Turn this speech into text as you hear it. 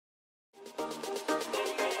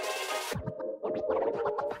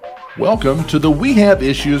Welcome to the We Have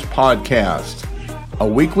Issues podcast, a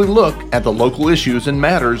weekly look at the local issues and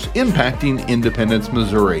matters impacting Independence,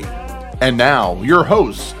 Missouri. And now, your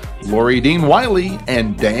hosts, Lori Dean Wiley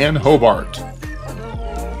and Dan Hobart.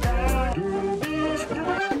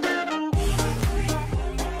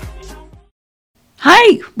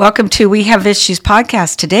 Hi, welcome to We Have Issues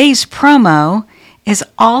podcast. Today's promo is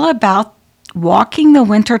all about walking the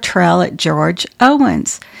winter trail at George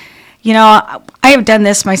Owens. You know, I have done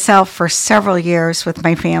this myself for several years with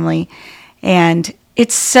my family, and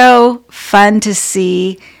it's so fun to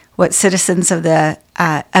see what citizens of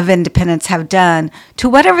Independence have done to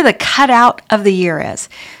whatever the cutout of the year is.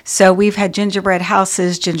 So we've had gingerbread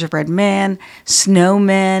houses, gingerbread men,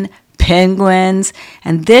 snowmen, penguins,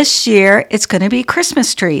 and this year it's going to be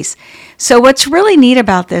Christmas trees. So what's really neat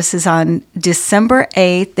about this is on December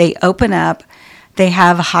 8th, they open up. They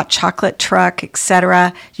have a hot chocolate truck,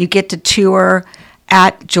 etc. You get to tour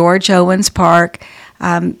at George Owens Park.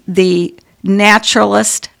 The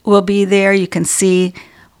naturalist will be there. You can see,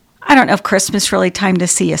 I don't know if Christmas is really time to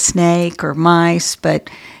see a snake or mice, but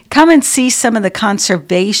come and see some of the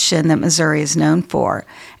conservation that Missouri is known for.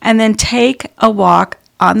 And then take a walk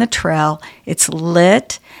on the trail. It's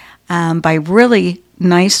lit by really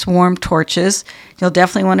nice warm torches. You'll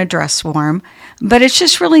definitely want to dress warm. But it's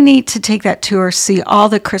just really neat to take that tour, see all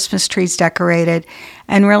the Christmas trees decorated,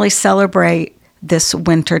 and really celebrate this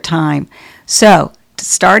winter time. So,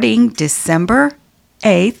 starting December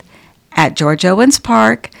 8th at George Owens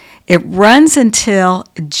Park, it runs until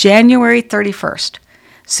January 31st.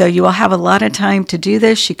 So you will have a lot of time to do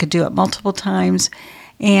this. You could do it multiple times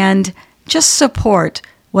and just support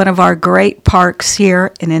one of our great parks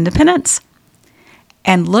here in Independence.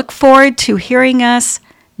 And look forward to hearing us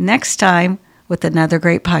next time with another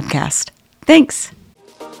great podcast. Thanks.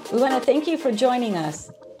 We want to thank you for joining us.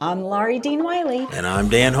 I'm Laurie Dean Wiley. And I'm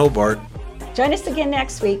Dan Hobart. Join us again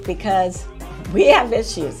next week because we have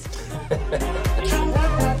issues.